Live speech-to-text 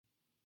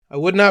I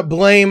would not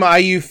blame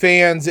IU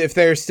fans if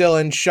they're still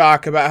in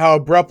shock about how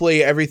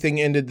abruptly everything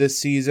ended this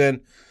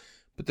season,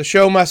 but the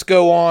show must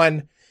go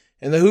on,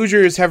 and the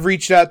Hoosiers have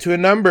reached out to a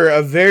number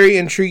of very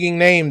intriguing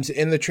names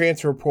in the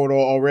transfer portal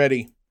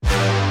already.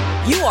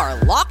 You are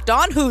Locked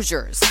On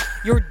Hoosiers,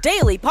 your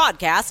daily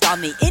podcast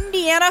on the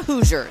Indiana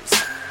Hoosiers.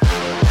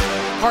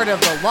 Part of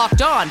the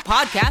Locked On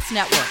Podcast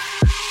Network,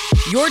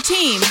 your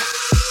team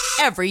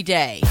every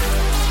day.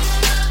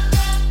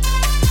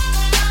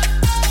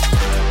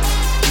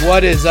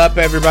 What is up,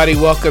 everybody?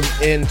 Welcome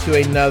into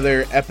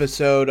another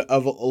episode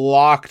of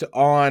Locked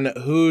On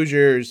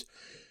Hoosiers,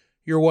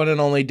 your one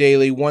and only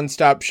daily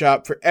one-stop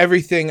shop for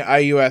everything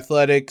IU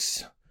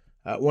athletics.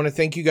 I want to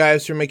thank you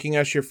guys for making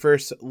us your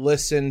first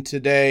listen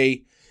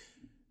today,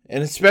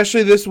 and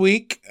especially this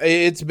week.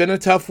 It's been a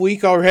tough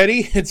week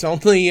already. It's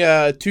only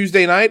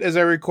Tuesday night as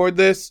I record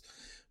this,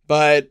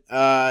 but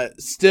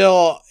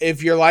still,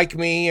 if you're like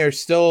me, you're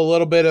still a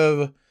little bit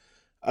of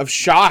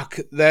shock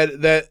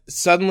that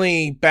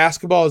suddenly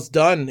basketball is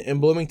done in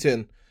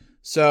Bloomington.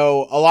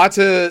 So a lot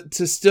to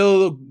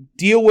still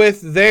deal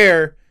with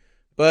there,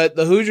 but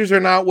the Hoosiers are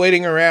not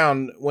waiting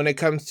around when it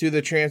comes to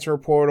the transfer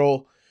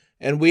portal.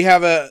 And we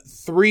have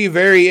three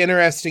very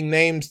interesting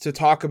names to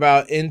talk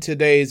about in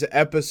today's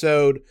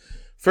episode.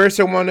 First,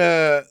 I want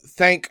to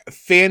thank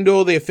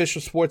FanDuel, the official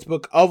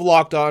sportsbook of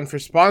Locked On, for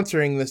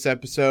sponsoring this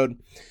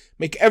episode.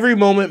 Make every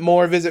moment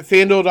more. Visit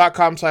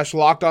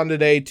FanDuel.com/LockedOn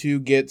today to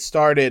get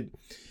started.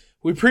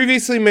 We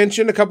previously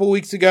mentioned a couple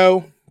weeks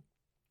ago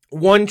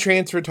one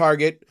transfer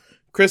target,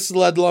 Chris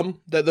Ledlum,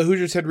 that the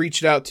Hoosiers had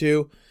reached out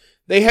to.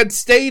 They had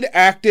stayed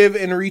active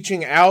in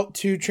reaching out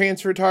to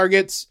transfer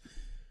targets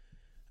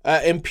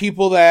and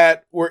people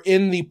that were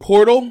in the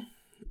portal,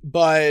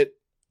 but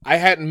I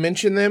hadn't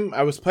mentioned them.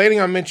 I was planning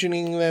on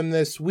mentioning them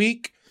this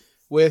week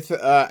with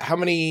how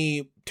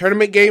many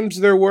tournament games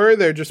there were.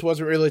 There just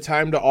wasn't really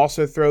time to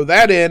also throw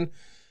that in.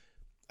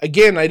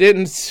 Again, I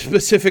didn't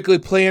specifically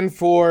plan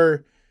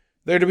for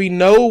there to be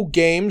no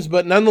games,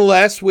 but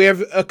nonetheless, we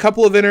have a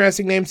couple of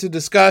interesting names to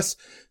discuss,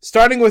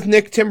 starting with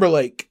Nick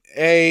Timberlake,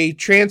 a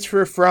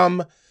transfer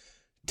from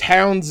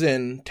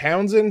Towson,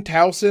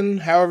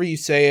 however you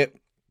say it.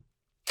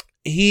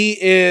 He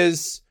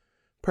is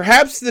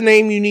perhaps the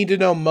name you need to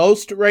know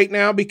most right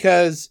now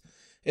because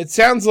it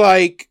sounds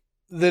like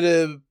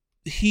that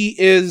he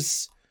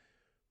is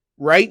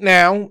right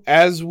now,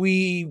 as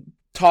we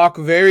talk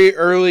very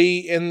early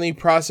in the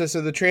process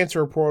of the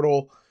transfer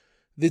portal,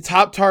 the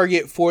top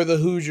target for the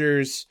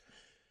Hoosiers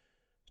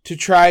to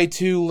try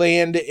to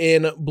land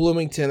in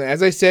Bloomington.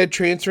 As I said,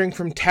 transferring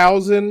from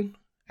Towson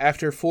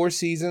after 4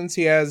 seasons.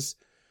 He has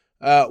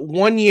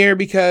 1 year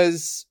he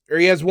has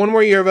 1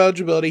 more year of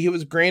eligibility. He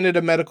was granted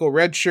a medical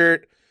red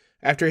shirt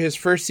after his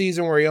first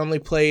season where he only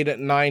played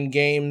 9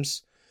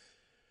 games.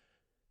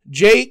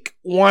 Jake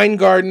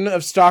Weingarten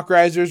of Stock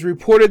Risers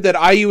reported that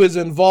IU is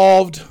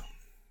involved.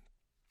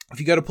 If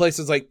you go to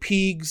places like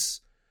Peegs,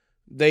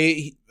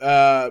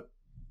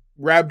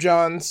 Rab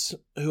Johns,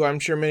 who I'm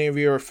sure many of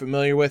you are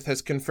familiar with,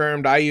 has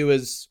confirmed IU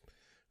is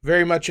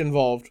very much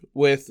involved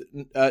with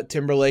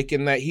Timberlake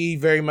and that he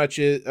very much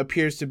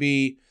appears to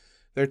be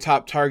their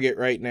top target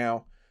right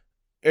now.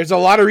 There's a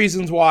lot of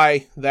reasons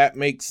why that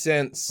makes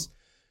sense.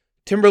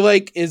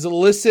 Timberlake is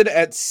listed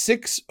at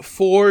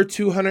 6'4",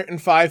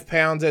 205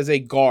 pounds as a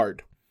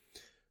guard.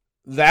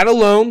 That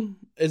alone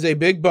is a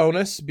big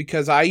bonus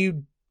because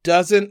IU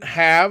doesn't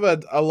have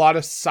a lot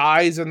of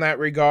size in that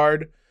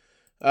regard.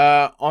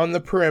 On the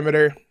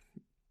perimeter.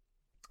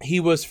 He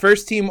was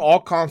first team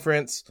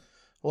all-conference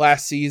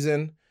last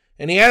season,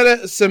 and he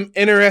had some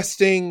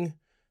interesting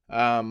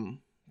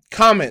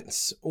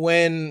comments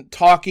when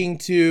talking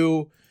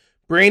to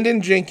Brandon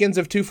Jenkins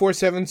of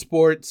 247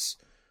 Sports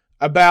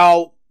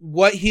about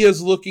what he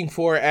is looking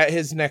for at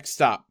his next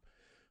stop.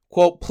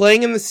 Quote,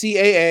 playing in the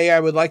CAA, I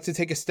would like to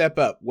take a step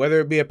up, whether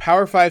it be a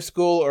Power 5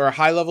 school or a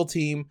high-level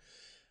team.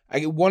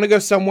 I want to go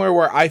somewhere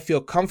where I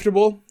feel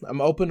comfortable. I'm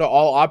open to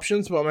all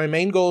options, but my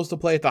main goal is to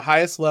play at the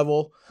highest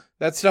level.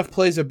 That stuff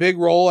plays a big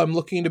role. I'm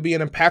looking to be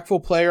an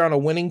impactful player on a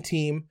winning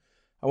team.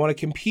 I want to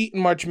compete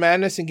in March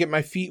Madness and get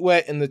my feet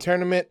wet in the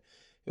tournament.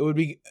 It would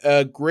be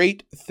a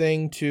great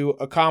thing to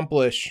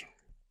accomplish.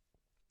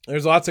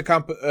 There's lots of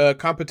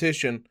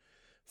competition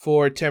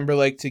for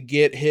Timberlake to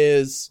get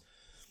his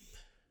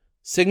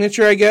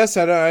signature, I guess.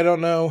 I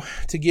don't know,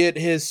 to get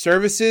his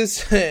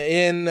services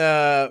in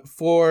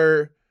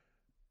for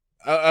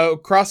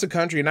across the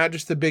country, not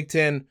just the Big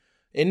Ten.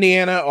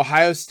 Indiana,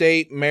 Ohio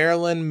State,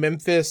 Maryland,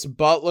 Memphis,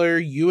 Butler,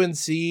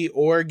 UNC,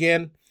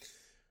 Oregon.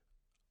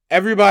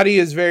 Everybody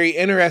is very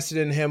interested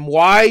in him.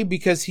 Why?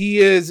 Because he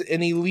is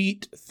an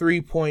elite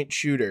three-point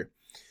shooter.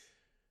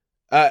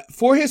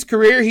 For his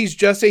career, he's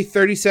just a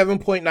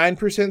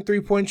 37.9%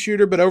 three-point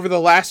shooter, but over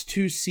the last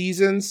 2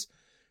 seasons,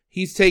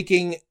 he's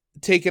taken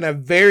a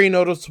very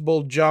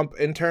noticeable jump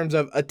in terms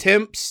of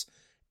attempts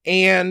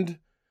and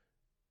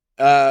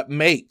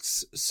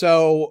makes.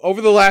 So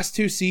over the last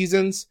 2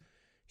 seasons,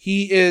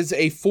 he is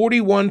a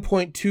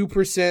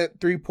 41.2%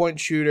 three-point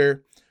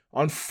shooter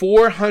on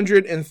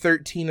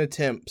 413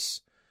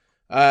 attempts.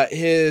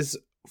 His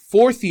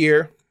fourth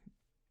year,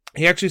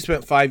 he actually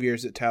spent 5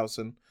 years at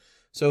Towson.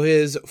 So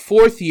his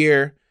fourth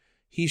year,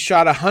 he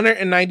shot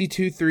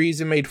 192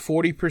 threes and made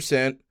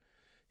 40%.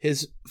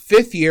 His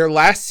fifth year,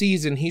 last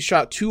season, he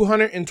shot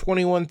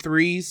 221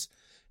 threes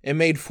and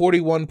made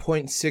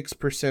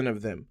 41.6%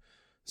 of them.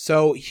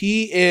 So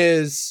he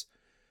is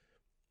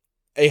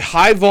a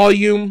high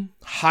volume,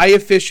 high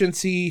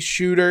efficiency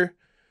shooter.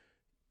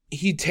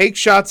 He takes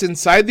shots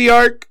inside the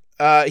arc.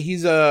 He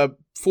shot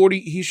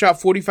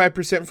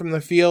 45% from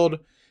the field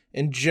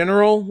in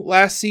general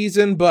last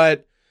season,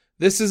 but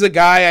this is a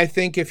guy I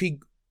think if he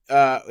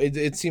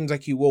it seems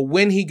like he will,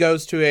 when he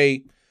goes to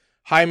a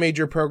high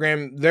major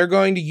program, they're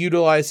going to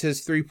utilize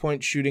his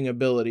 3-point shooting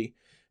ability.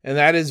 And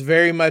that is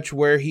very much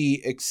where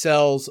he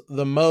excels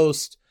the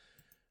most.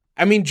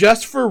 I mean,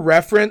 just for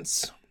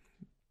reference,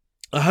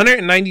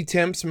 190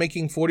 attempts,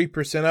 making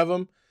 40% of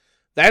them,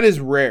 that is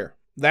rare.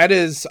 That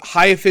is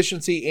high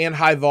efficiency and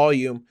high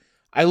volume.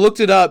 I looked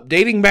it up.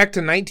 Dating back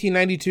to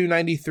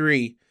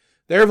 1992-93,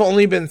 there have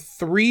only been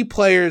 3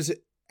 players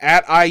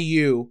at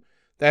IU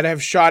that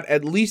have shot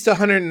at least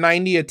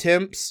 190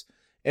 attempts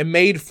and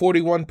made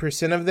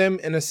 41% of them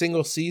in a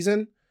single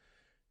season.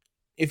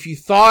 If you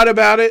thought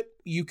about it,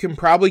 you can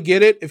probably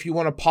get it. If you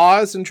want to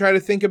pause and try to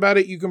think about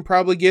it, you can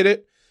probably get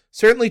it.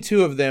 Certainly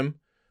 2 of them.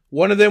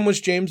 One of them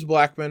was James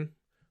Blackman.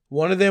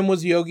 One of them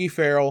was Yogi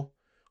Ferrell.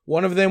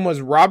 One of them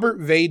was Robert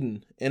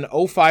Vaden in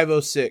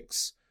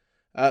 05-06.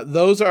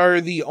 Those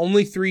are the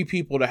only 3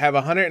 people to have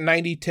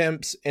 190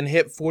 attempts and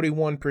hit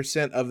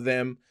 41% of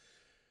them.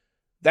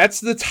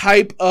 That's the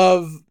type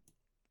of,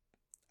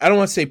 I don't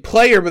want to say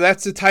player, but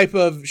that's the type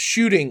of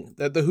shooting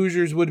that the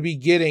Hoosiers would be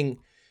getting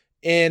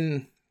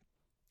in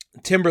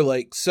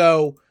Timberlake.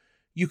 So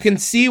you can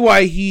see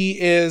why he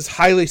is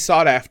highly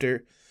sought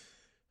after.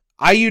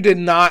 IU did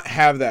not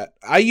have that.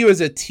 IU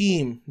as a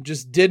team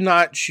just did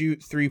not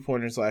shoot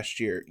 3-pointers last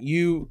year.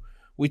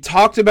 We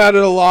talked about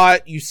it a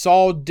lot. You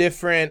saw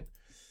different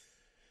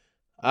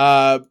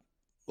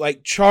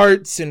like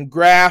charts and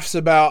graphs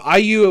about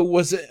IU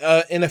was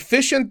an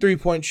efficient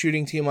 3-point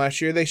shooting team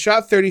last year. They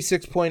shot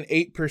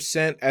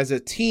 36.8% as a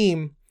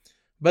team,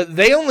 but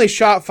they only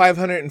shot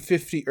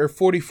 550 or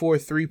 44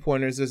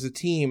 3-pointers as a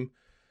team.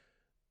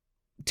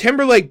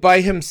 Timberlake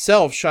by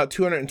himself shot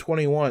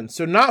 221,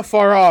 so not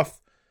far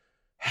off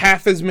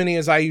half as many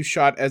as IU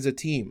shot as a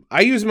team.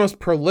 IU's most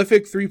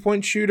prolific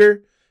 3-point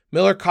shooter,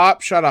 Miller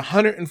Kopp, shot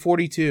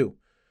 142.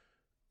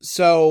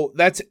 So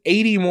that's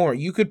 80 more.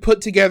 You could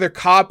put together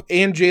Kopp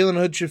and Jalen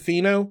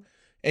Hood-Schifino,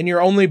 and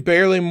you're only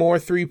barely more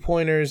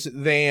 3-pointers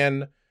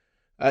than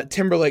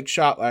Timberlake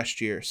shot last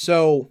year.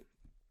 So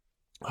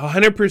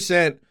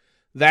 100%,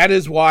 that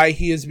is why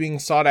he is being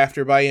sought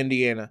after by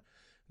Indiana.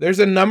 There's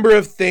a number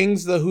of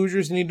things the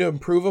Hoosiers need to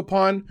improve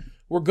upon.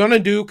 We're going to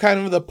do kind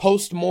of the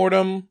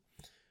post-mortem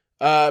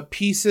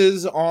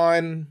pieces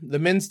on the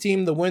men's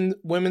team, the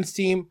women's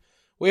team.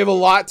 We have a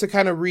lot to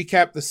kind of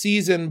recap the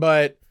season,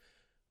 but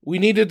we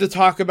needed to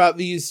talk about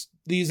these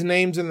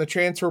names in the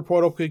transfer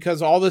portal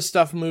because all this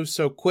stuff moves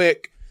so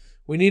quick.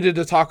 We needed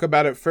to talk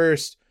about it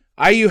first.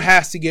 IU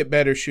has to get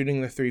better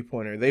shooting the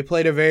 3-pointer. They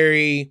played a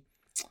very,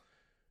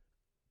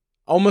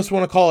 almost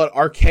want to call it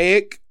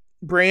archaic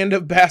brand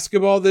of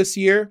basketball this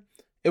year.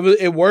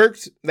 It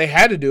worked. They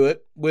had to do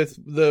it with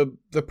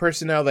the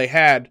personnel they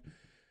had.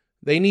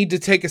 They need to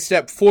take a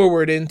step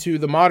forward into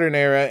the modern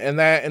era, and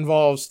that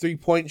involves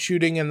 3-point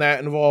shooting, and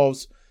that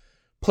involves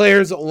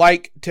players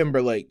like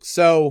Timberlake.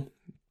 So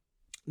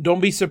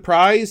don't be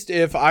surprised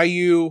if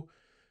IU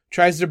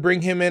tries to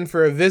bring him in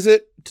for a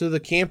visit to the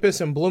campus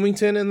in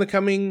Bloomington in the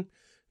coming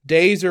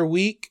days or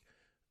weeks,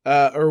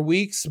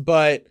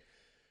 but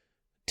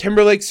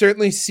Timberlake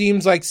certainly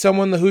seems like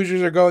someone the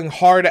Hoosiers are going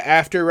hard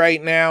after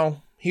right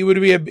now. He would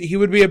be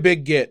a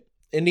big get.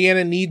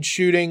 Indiana needs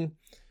shooting.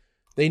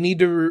 They need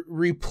to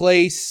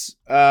replace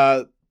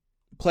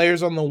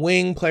players on the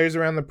wing, players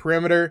around the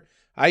perimeter.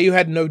 IU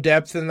had no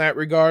depth in that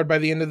regard by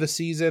the end of the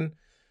season.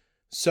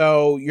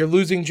 So you're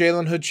losing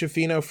Jalen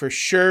Hood-Schifino for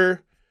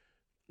sure.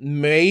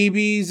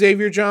 Maybe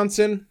Xavier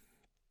Johnson.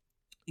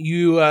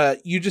 You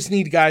just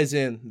need guys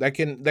in that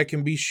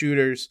can be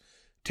shooters.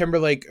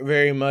 Timberlake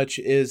very much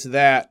is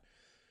that.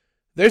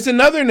 There's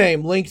another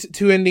name linked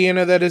to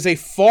Indiana that is a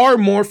far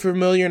more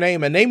familiar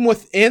name, a name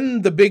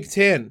within the Big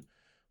Ten.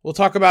 We'll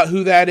talk about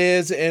who that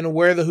is and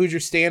where the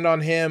Hoosiers stand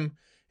on him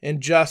in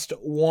just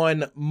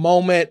one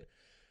moment.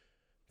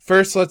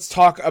 First, let's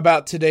talk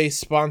about today's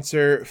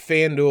sponsor,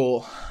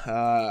 FanDuel.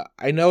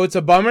 I know it's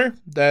a bummer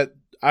that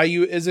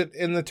IU isn't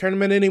in the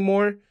tournament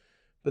anymore,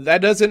 but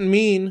that doesn't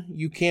mean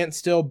you can't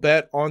still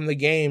bet on the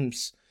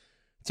games.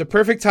 It's a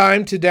perfect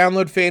time to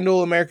download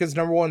FanDuel, America's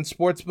 #1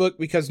 sportsbook,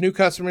 because new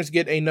customers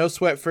get a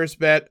no-sweat first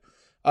bet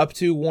up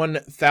to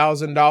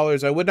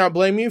 $1,000. I would not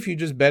blame you if you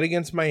just bet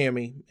against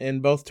Miami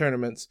in both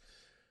tournaments.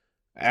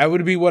 That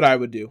would be what I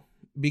would do,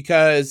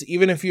 because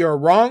even if you are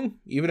wrong,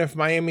 even if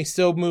Miami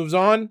still moves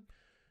on,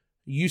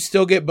 you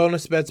still get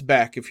bonus bets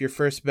back if your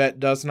first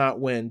bet does not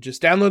win.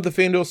 Just download the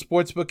FanDuel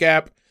Sportsbook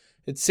app.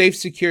 It's safe,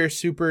 secure,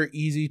 super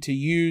easy to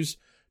use.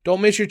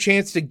 Don't miss your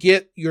chance to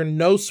get your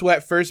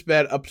no-sweat first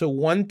bet up to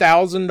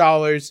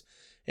 $1,000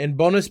 in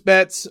bonus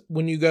bets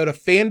when you go to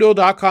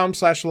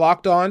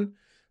FanDuel.com/lockedon.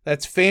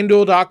 That's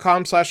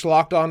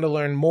FanDuel.com/lockedon to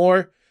learn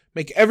more.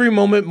 Make every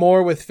moment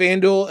more with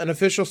FanDuel, an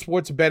official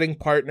sports betting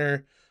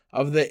partner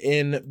of the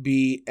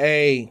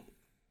NBA.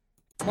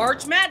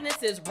 March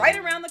Madness is right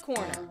around the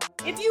corner.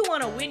 If you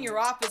want to win your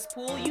office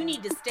pool, you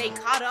need to stay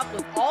caught up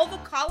with all the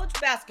college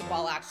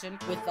basketball action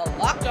with the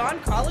Locked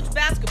On College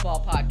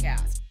Basketball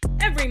Podcast.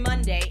 Every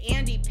Monday,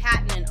 Andy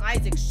Patton and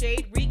Isaac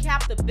Shade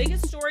recap the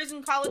biggest stories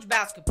in college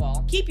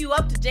basketball, keep you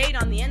up to date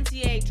on the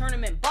NCAA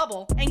tournament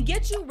bubble, and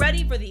get you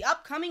ready for the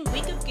upcoming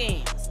week of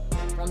games.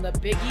 From the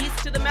Big East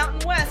to the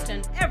Mountain West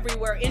and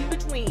everywhere in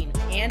between,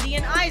 Andy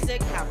and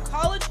Isaac have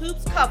college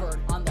hoops covered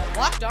on the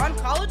Locked On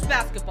College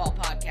Basketball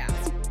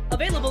Podcast.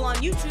 Available on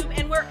YouTube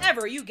and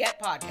wherever you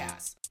get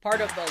podcasts.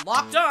 Part of the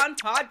Locked On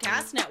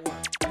Podcast Network.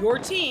 Your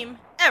team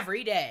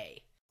every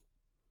day.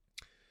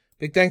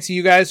 Big thanks to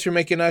you guys for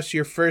making us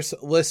your first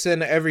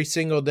listen every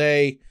single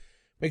day.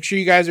 Make sure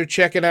you guys are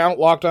checking out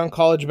Locked On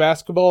College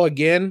Basketball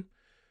again.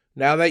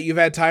 Now that you've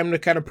had time to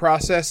kind of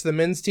process the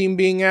men's team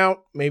being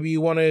out, maybe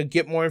you want to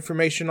get more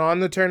information on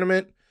the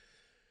tournament.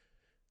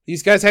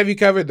 These guys have you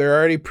covered. They're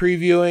already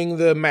previewing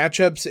the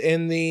matchups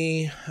in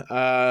the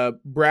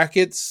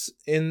brackets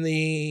in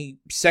the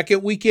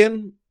second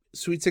weekend,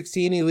 Sweet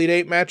 16, Elite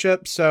 8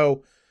 matchup.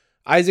 So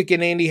Isaac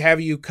and Andy have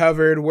you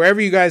covered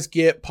wherever you guys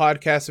get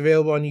podcasts,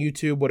 available on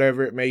YouTube,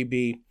 whatever it may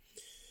be.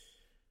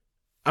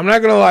 I'm not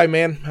going to lie,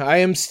 man. I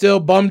am still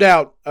bummed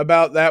out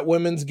about that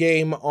women's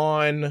game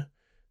on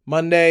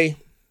Monday.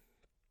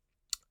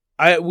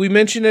 We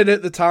mentioned it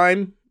at the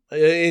time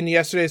in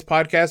yesterday's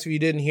podcast. If you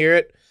didn't hear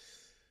it,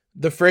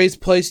 the phrase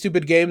 "play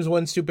stupid games,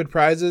 win stupid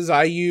prizes."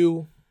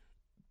 IU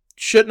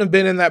shouldn't have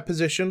been in that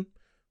position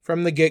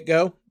from the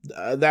get-go.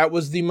 That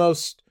was the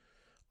most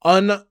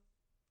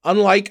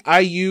unlike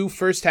IU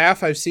first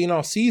half I've seen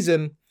all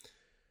season.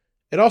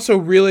 It also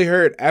really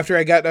hurt after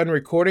I got done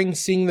recording,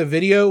 seeing the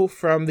video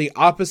from the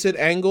opposite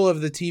angle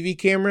of the TV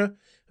camera.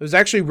 It was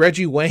actually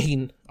Reggie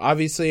Wayne,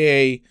 obviously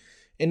a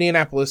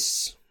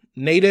Indianapolis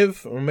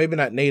native, or maybe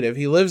not native.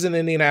 He lives in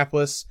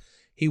Indianapolis.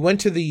 He went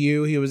to the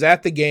U. He was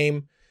at the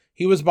game.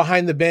 He was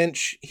behind the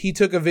bench. He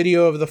took a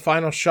video of the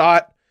final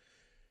shot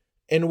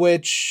in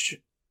which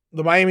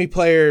the Miami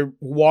player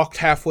walked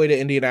halfway to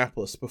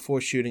Indianapolis before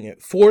shooting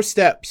it. 4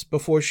 steps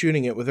before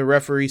shooting it with a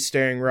referee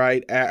staring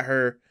right at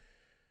her.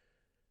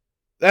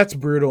 That's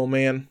brutal,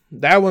 man.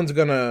 That one's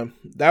gonna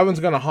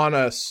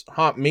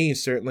haunt me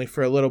certainly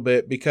for a little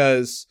bit,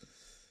 because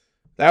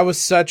that was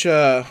such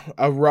a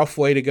rough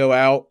way to go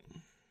out.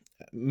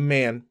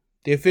 Man,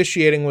 the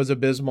officiating was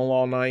abysmal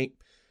all night.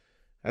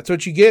 That's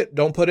what you get.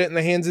 Don't put it in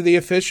the hands of the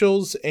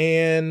officials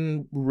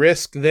and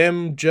risk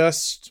them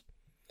just,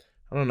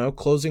 I don't know,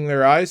 closing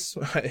their eyes.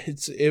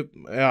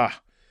 That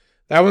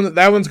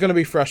one's going to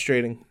be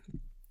frustrating.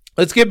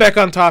 Let's get back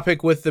on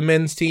topic with the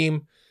men's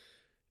team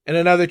and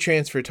another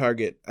transfer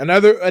target.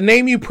 A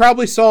name you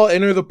probably saw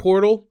enter the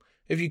portal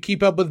if you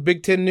keep up with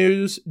Big Ten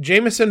news,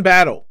 Jamison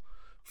Battle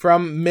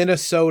from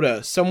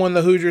Minnesota, someone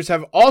the Hoosiers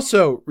have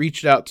also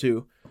reached out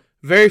to.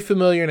 Very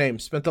familiar name.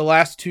 Spent the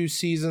last 2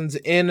 seasons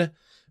in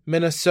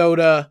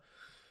Minnesota.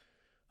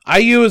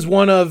 IU is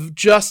one of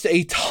just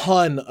a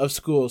ton of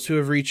schools who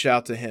have reached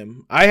out to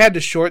him. I had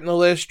to shorten the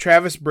list.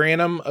 Travis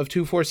Branham of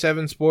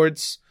 247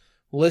 Sports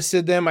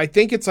listed them. I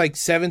think it's like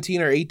 17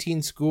 or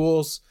 18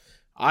 schools.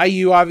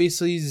 IU,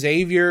 obviously,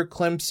 Xavier,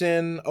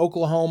 Clemson,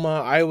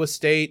 Oklahoma, Iowa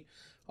State,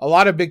 a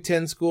lot of Big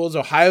Ten schools,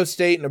 Ohio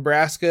State,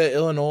 Nebraska,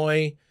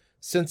 Illinois,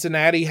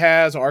 Cincinnati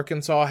has,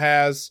 Arkansas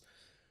has.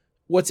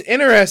 What's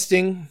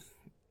interesting,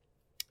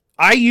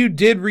 IU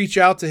did reach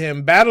out to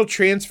him. Battle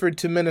transferred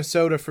to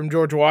Minnesota from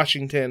George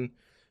Washington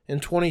in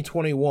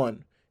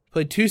 2021.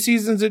 Played 2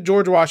 seasons at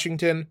George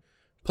Washington,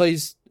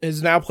 is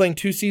now playing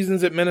 2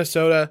 seasons at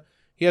Minnesota.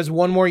 He has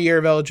 1 more year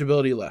of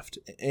eligibility left,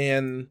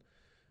 and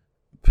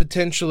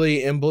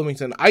potentially in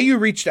Bloomington. IU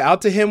reached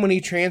out to him when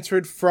he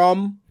transferred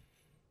from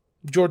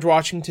George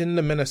Washington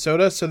to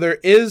Minnesota, so there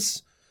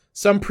is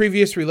some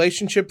previous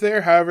relationship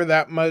there, however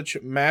that much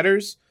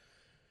matters.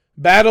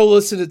 Battle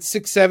listed at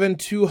 6'7",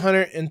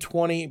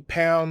 220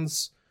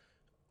 pounds.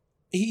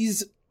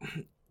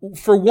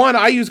 For one,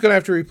 IU's going to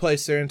have to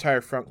replace their entire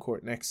front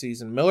court next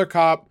season. Miller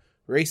Kopp,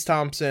 Race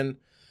Thompson,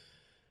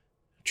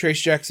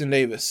 Trace Jackson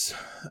Davis.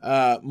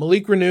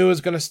 Malik Renew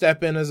is going to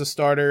step in as a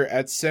starter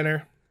at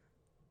center.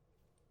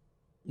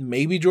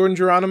 Maybe Jordan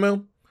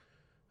Geronimo.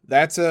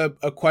 That's a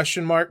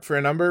question mark for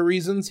a number of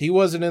reasons. He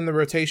wasn't in the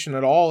rotation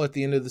at all at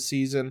the end of the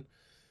season.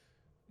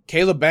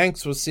 Caleb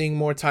Banks was seeing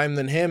more time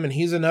than him, and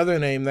he's another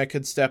name that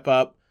could step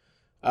up.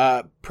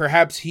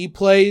 Perhaps he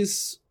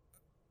plays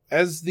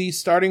as the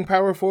starting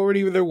power forward,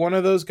 either one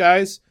of those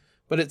guys.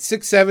 But at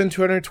 6'7",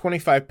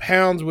 225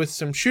 pounds with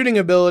some shooting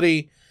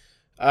ability,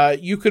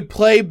 you could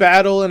play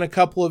Battle in a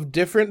couple of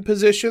different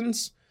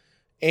positions,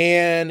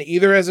 and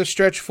either as a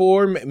stretch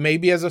four,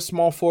 maybe as a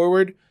small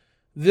forward.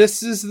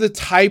 This is the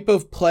type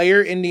of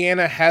player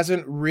Indiana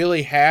hasn't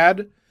really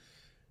had.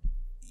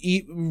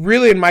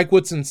 really in Mike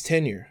Woodson's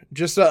tenure.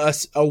 Just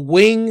a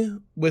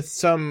wing with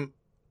some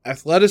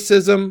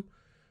athleticism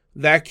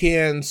that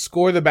can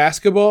score the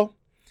basketball.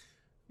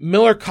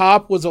 Miller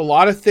Kopp was a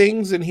lot of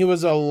things, and he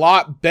was a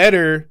lot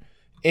better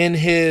in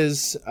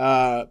his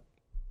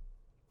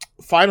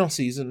final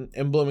season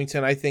in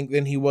Bloomington, I think,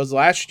 than he was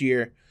last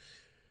year.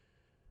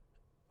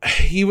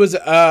 He was,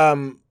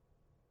 I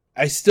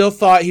still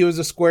thought he was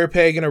a square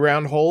peg in a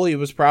round hole. He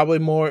was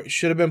probably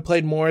should have been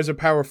played more as a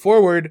power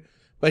forward,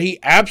 but he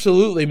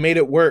absolutely made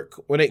it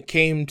work when it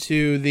came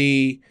to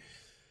the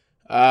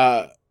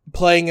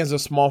playing as a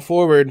small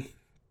forward.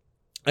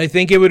 I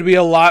think it would be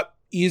a lot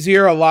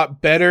easier, a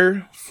lot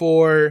better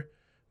for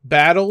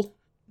Battle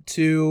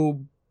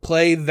to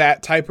play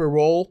that type of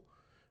role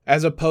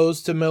as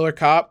opposed to Miller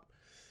Kopp.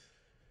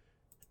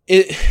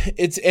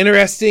 It's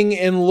interesting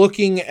in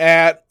looking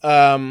at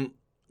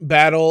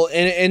Battle,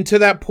 and to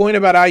that point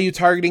about IU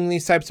targeting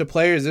these types of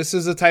players, this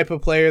is the type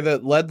of player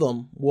that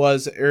Ledlum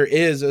was or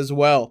is as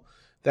well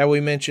that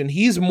we mentioned.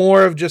 He's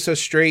more of just a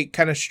straight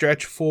kind of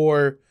stretch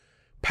for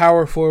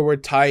power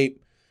forward type.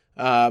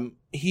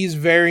 He's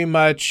very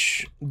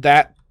much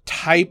that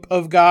type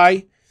of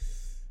guy.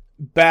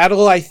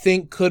 Battle, I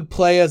think, could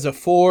play as a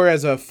 4,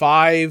 as a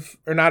 5,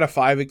 or not a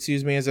 5,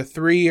 as a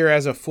 3 or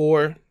as a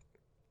 4.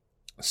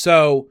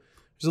 So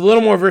there's a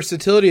little more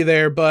versatility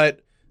there, but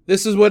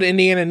this is what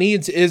Indiana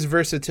needs, is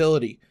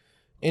versatility.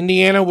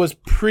 Indiana was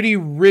pretty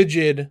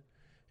rigid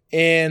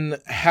in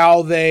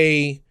how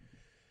their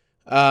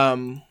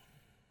lineups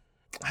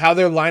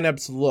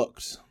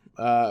looked.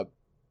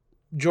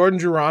 Jordan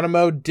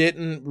Geronimo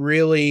didn't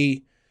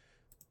really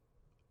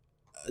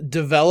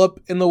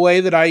develop in the way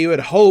that IU had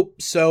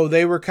hoped, so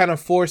they were kind of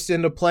forced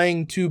into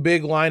playing two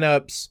big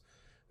lineups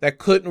that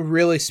couldn't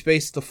really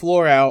space the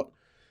floor out.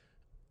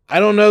 I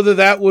don't know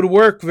that would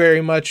work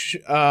very much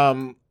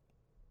going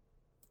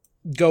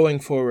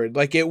forward.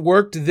 Like, it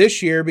worked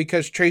this year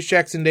because Trace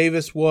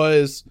Jackson-Davis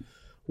was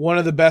one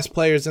of the best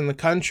players in the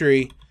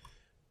country.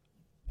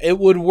 It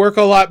would work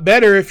a lot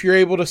better if you're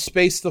able to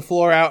space the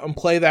floor out and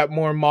play that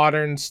more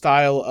modern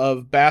style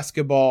of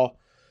basketball.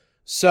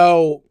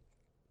 So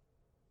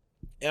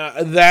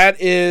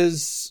that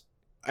is,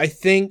 I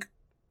think,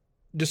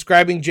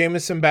 describing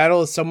Jamison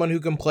Battle as someone who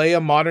can play a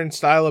modern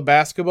style of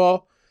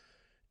basketball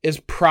is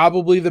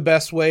probably the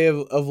best way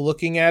of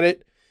looking at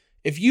it.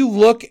 If you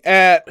look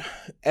at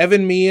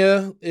Evan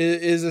Mia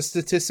is a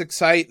statistic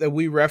site that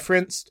we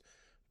referenced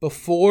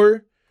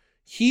before,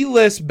 he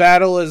lists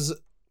Battle as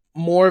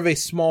more of a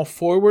small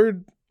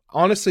forward,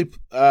 honestly,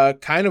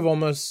 kind of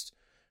almost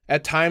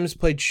at times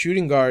played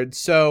shooting guard.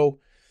 So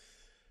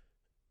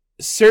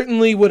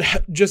certainly would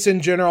just in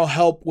general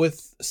help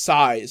with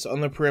size on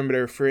the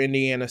perimeter for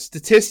Indiana.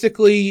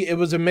 Statistically, it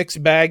was a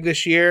mixed bag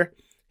this year.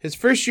 His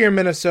first year in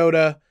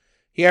Minnesota,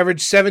 he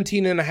averaged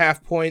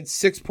 17.5 points,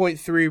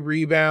 6.3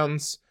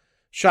 rebounds,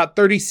 shot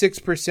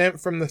 36%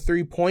 from the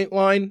three-point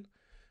line,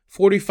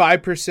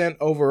 45%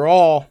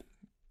 overall.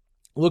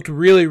 Looked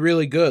really,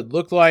 really good.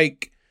 Looked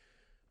like,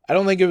 I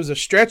don't think it was a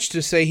stretch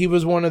to say he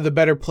was one of the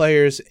better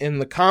players in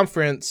the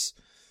conference.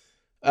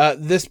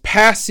 This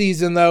past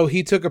season, though,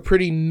 he took a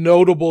pretty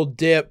notable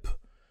dip.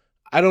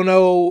 I don't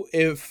know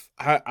if,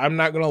 I'm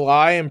not going to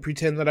lie and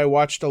pretend that I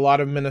watched a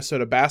lot of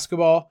Minnesota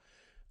basketball.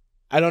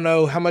 I don't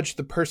know how much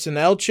the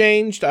personnel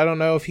changed. I don't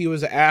know if he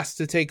was asked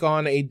to take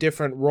on a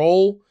different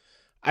role.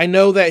 I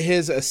know that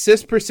his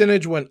assist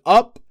percentage went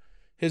up,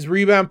 his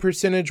rebound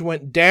percentage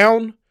went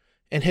down,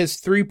 and his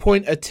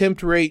three-point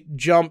attempt rate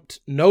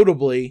jumped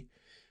notably.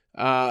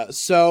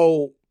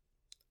 So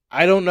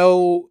I don't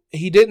know.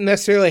 He didn't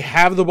necessarily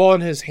have the ball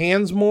in his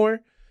hands more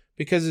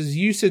because his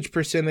usage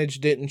percentage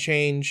didn't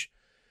change,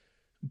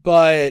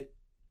 but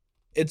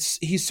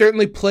he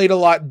certainly played a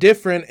lot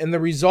different, and the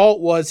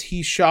result was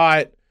he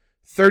shot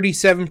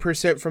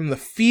 37% from the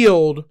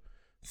field,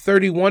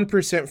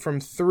 31%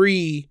 from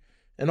three,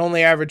 and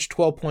only averaged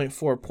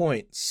 12.4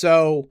 points.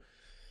 So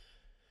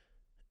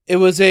it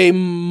was a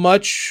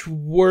much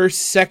worse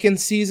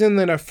second season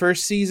than a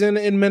first season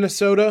in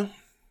Minnesota.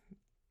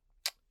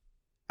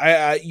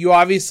 You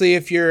obviously,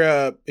 if you're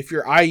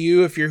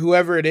IU, if you're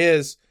whoever it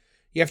is,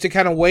 you have to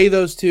kind of weigh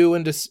those two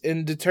and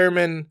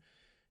determine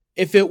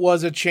if it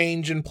was a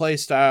change in play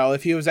style,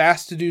 if he was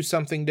asked to do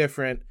something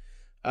different,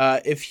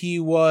 if he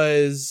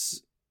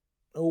was,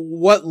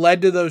 what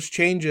led to those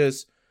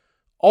changes.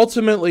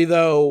 Ultimately,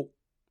 though,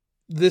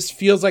 this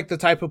feels like the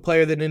type of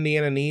player that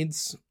Indiana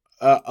needs,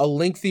 a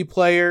lengthy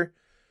player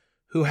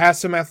who has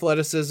some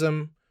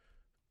athleticism,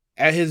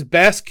 at his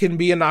best can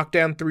be a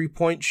knockdown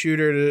three-point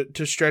shooter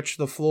to stretch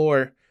the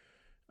floor.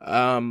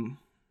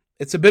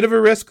 It's a bit of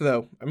a risk,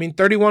 though. I mean,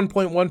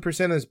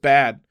 31.1% is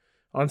bad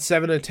on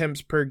 7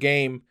 attempts per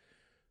game.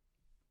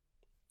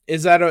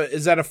 Is that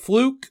a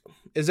fluke?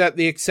 Is that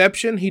the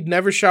exception? He'd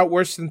never shot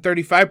worse than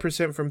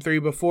 35% from three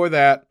before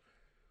that.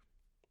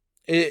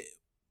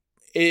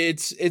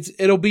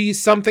 It'll be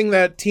something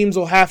that teams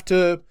will have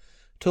to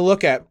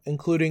look at,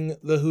 including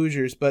the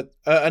Hoosiers. But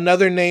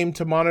another name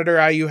to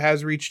monitor, IU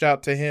has reached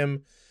out to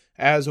him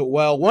as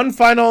well. One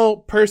final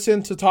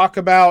person to talk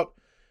about,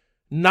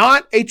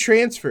 not a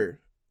transfer.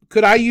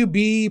 Could IU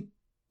be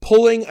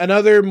pulling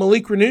another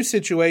Malik Renew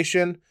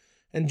situation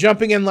and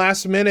jumping in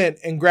last minute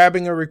and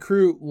grabbing a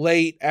recruit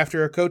late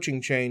after a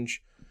coaching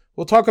change?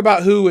 We'll talk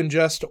about who in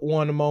just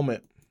one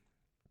moment.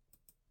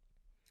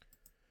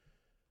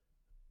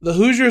 The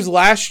Hoosiers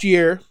last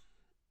year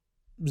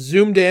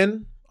zoomed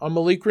in on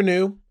Malik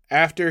Renew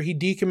after he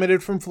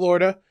decommitted from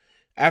Florida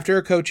after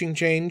a coaching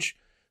change.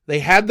 They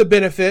had the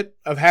benefit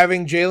of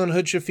having Jalen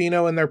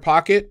Hood-Schifino in their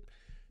pocket,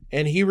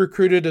 and he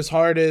recruited as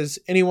hard as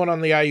anyone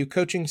on the IU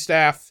coaching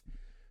staff.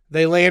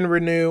 They land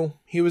Renew.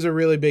 He was a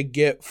really big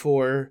get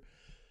for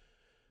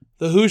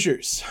the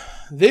Hoosiers.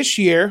 This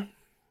year,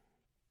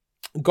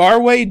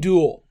 Garwey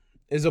Dual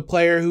is a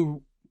player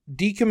who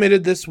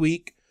decommitted this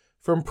week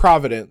from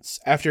Providence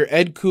after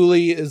Ed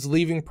Cooley is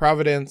leaving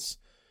Providence,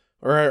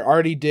 or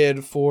already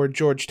did, for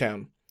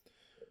Georgetown.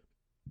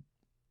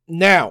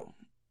 Now,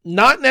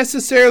 not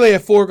necessarily a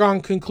foregone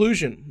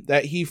conclusion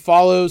that he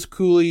follows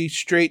Cooley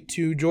straight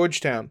to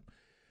Georgetown.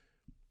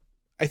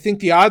 I think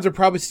the odds are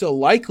probably still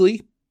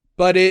likely,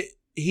 but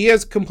he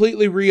has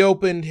completely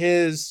reopened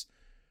his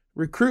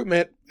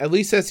recruitment, at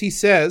least as he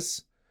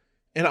says,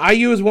 and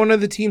IU is one of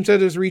the teams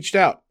that has reached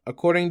out,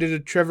 according to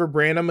Trevor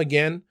Branham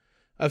again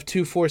of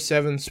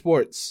 247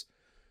 Sports.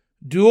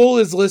 Dual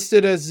is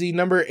listed as the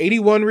number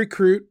 81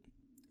 recruit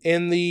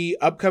in the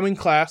upcoming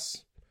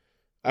class,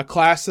 a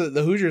class that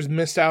the Hoosiers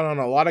missed out on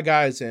a lot of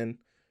guys in.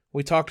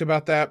 We talked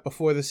about that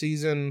before the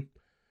season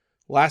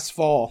last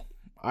fall.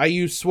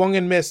 IU swung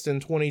and missed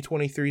in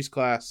 2023's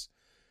class.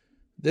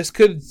 This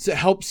could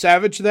help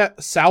salvage that.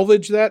 He's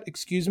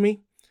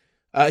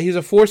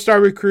a 4-star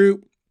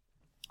recruit.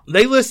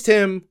 They list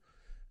him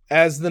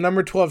as the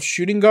number 12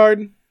 shooting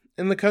guard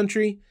in the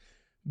country.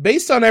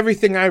 Based on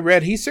everything I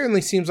read, he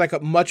certainly seems like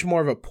a much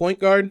more of a point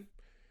guard.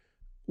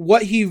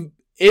 What he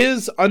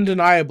is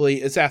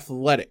undeniably is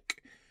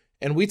athletic.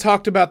 And we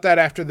talked about that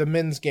after the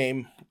men's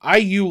game.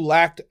 IU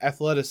lacked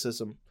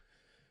athleticism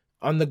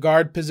on the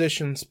guard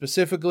position,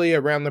 specifically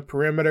around the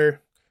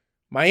perimeter.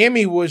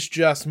 Miami was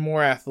just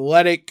more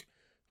athletic,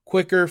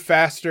 quicker,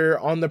 faster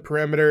on the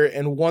perimeter,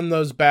 and won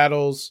those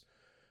battles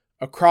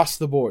across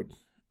the board.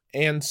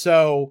 And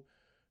so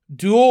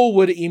Dual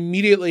would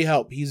immediately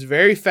help. He's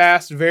very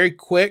fast, very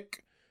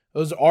quick.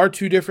 Those are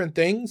two different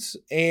things,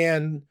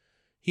 and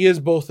he is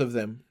both of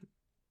them.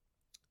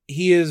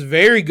 He is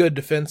very good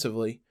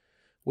defensively,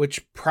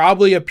 which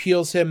probably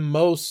appeals him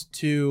most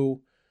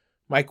to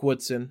Mike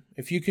Woodson.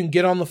 If you can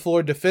get on the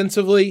floor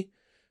defensively,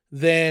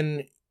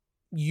 then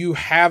you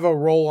have a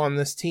role on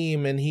this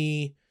team, and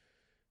he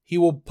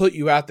will put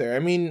you out there. I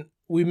mean,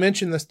 we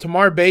mentioned this.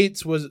 Tamar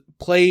Bates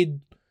played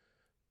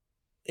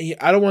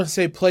I don't want to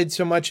say played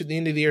so much at the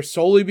end of the year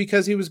solely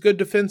because he was good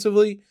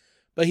defensively,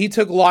 but he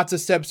took lots of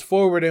steps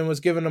forward and was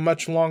given a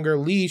much longer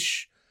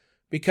leash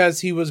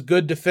because he was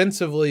good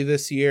defensively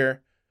this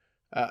year,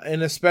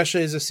 and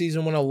especially as the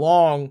season went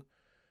along,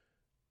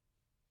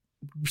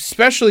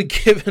 especially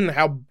given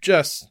how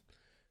just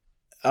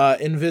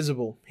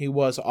invisible he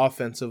was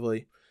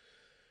offensively.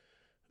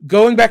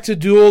 Going back to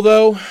Dual,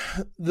 though,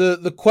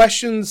 the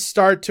questions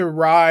start to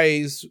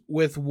rise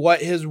with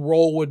what his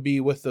role would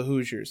be with the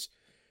Hoosiers.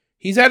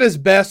 He's at his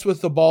best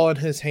with the ball in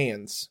his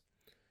hands.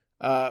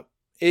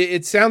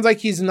 It sounds like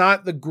he's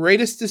not the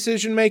greatest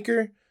decision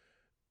maker.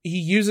 He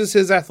uses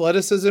his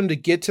athleticism to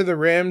get to the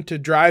rim, to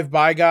drive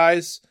by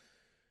guys.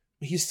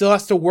 He still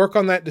has to work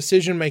on that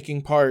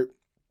decision-making part.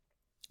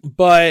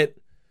 But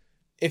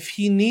if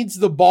he needs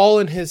the ball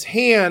in his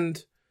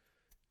hand,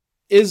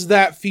 is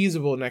that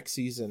feasible next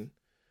season?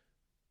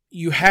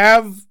 You're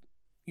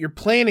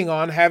planning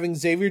on having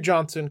Xavier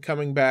Johnson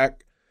coming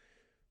back.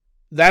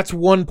 That's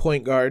one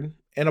point guard,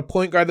 and a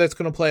point guard that's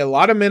going to play a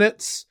lot of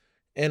minutes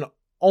and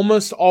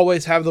almost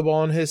always have the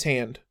ball in his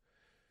hand.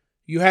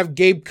 You have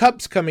Gabe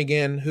Cupps coming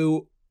in,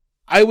 who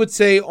I would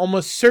say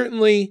almost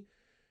certainly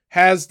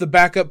has the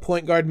backup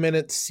point guard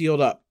minutes sealed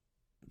up.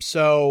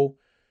 So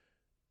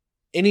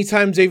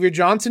anytime Xavier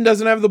Johnson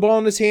doesn't have the ball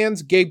in his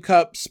hands, Gabe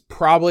Cupps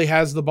probably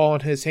has the ball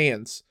in his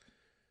hands.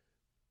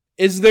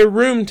 Is there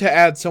room to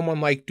add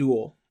someone like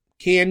Dual?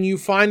 Can you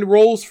find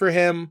roles for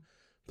him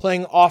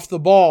playing off the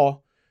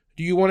ball?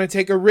 Do you want to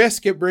take a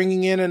risk at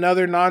bringing in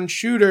another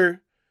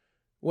non-shooter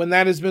when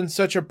that has been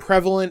such a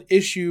prevalent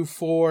issue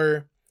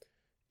for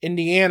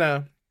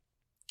Indiana?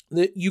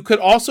 You could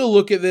also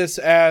look at this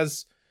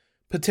as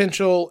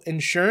potential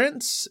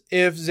insurance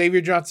if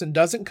Xavier Johnson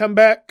doesn't come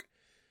back.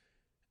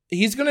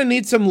 He's going to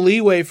need some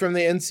leeway from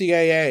the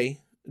NCAA,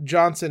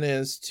 Johnson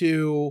is,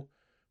 to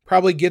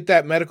probably get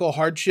that medical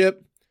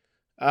hardship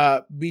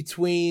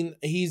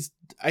he's,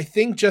 I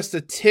think, just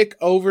a tick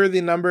over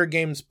the number of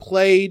games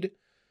played.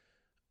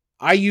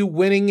 IU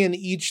winning in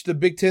each the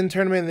Big Ten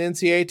tournament and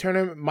the NCAA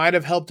tournament might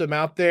have helped him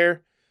out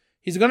there.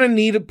 He's going to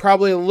need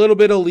probably a little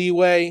bit of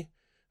leeway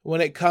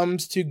when it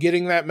comes to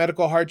getting that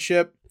medical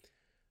hardship.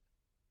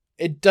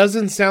 It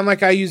doesn't sound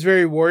like IU's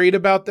very worried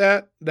about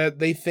that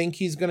they think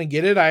he's going to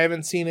get it. I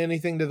haven't seen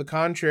anything to the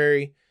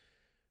contrary.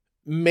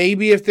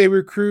 Maybe if they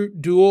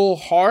recruit Dual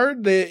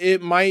hard,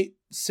 it might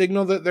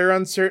signal that they're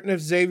uncertain if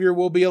Xavier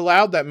will be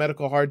allowed that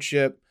medical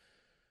hardship.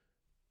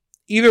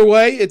 Either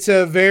way, it's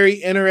a very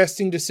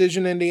interesting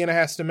decision Indiana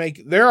has to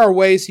make. There are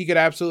ways he could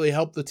absolutely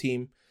help the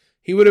team.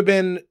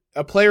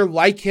 A player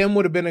like him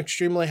would have been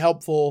extremely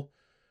helpful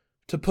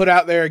to put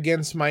out there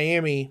against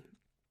Miami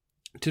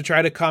to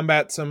try to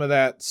combat some of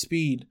that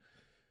speed.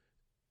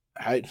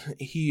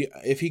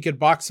 If he could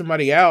box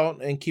somebody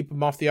out and keep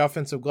him off the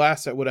offensive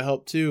glass, that would have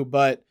helped too.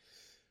 But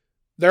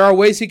there are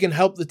ways he can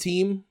help the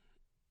team.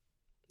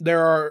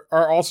 There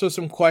are also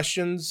some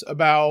questions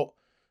about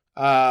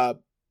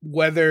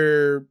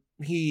whether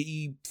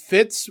he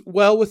fits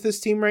well with this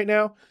team right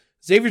now.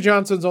 Xavier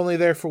Johnson's only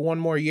there for one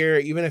more year,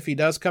 even if he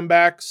does come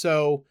back.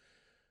 So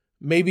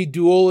maybe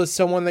Dual is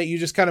someone that you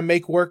just kind of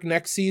make work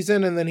next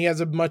season, and then he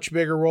has a much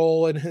bigger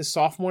role in his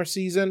sophomore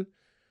season.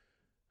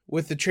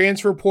 With the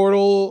transfer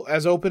portal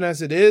as open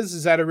as it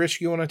is that a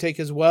risk you want to take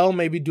as well?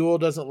 Maybe Dual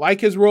doesn't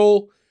like his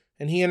role,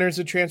 and he enters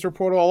the transfer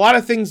portal. A lot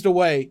of things to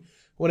weigh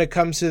when it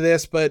comes to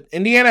this, but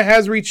Indiana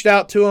has reached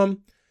out to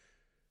him.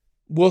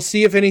 We'll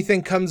see if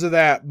anything comes of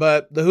that.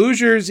 But the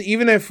Hoosiers,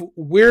 even if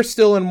we're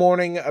still in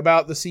mourning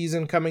about the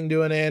season coming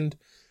to an end,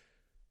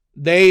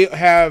 they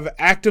have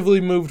actively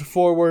moved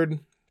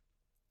forward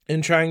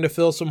in trying to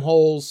fill some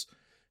holes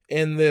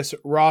in this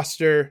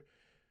roster.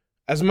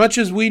 As much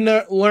as we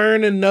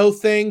learn and know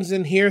things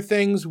and hear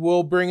things,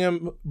 we'll bring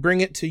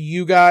it to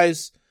you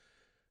guys.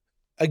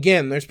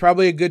 Again, there's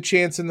probably a good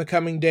chance in the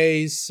coming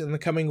days, in the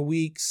coming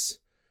weeks,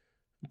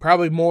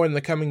 probably more in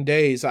the coming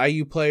days,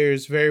 IU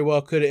players very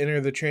well could enter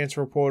the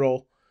transfer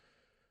portal.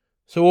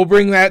 So we'll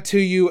bring that to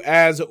you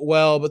as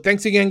well. But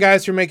thanks again,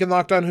 guys, for making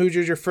Locked On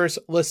Hoosiers your first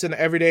listen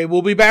every day.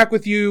 We'll be back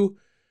with you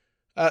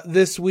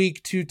this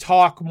week to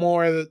talk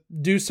more,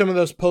 do some of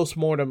those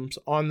postmortems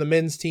on the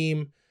men's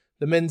team,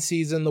 the men's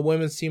season, the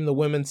women's team, the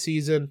women's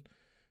season.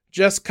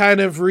 Just kind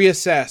of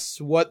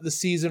reassess what the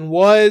season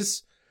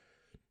was,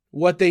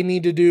 what they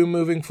need to do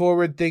moving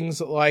forward, things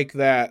like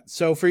that.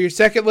 So for your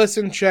second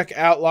listen, check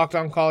out Locked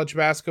On College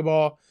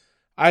Basketball.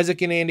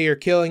 Isaac and Andy are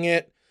killing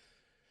it.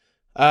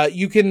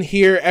 You can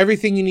hear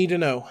everything you need to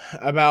know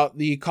about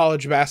the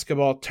college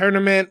basketball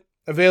tournament,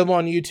 available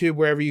on YouTube,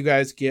 wherever you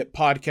guys get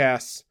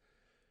podcasts.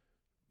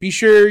 Be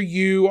sure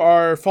you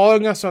are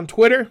following us on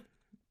Twitter.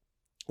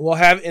 We'll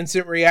have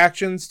instant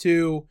reactions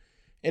to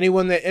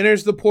anyone that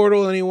enters the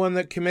portal, anyone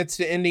that commits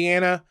to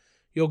Indiana.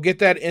 You'll get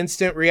that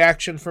instant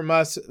reaction from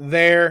us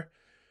there.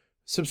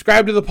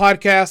 Subscribe to the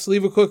podcast.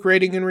 Leave a quick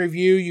rating and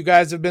review. You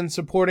guys have been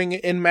supporting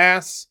en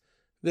masse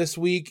this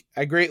week.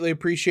 I greatly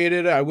appreciate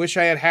it. I wish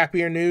I had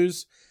happier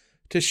news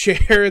to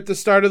share at the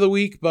start of the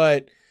week,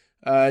 but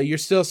you're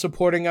still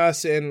supporting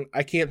us, and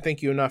I can't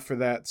thank you enough for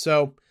that.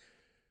 So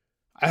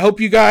I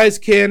hope you guys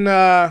can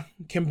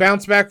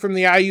bounce back from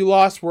the IU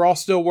loss. We're all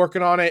still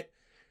working on it.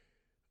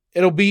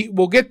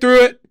 We'll get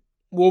through it.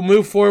 We'll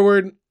move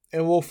forward.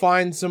 And we'll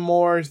find some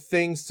more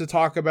things to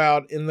talk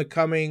about in the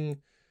coming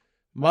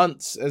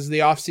months as the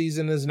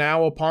offseason is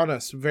now upon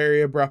us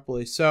very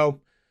abruptly. So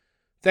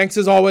thanks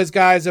as always,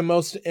 guys, and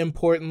most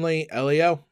importantly, LEO.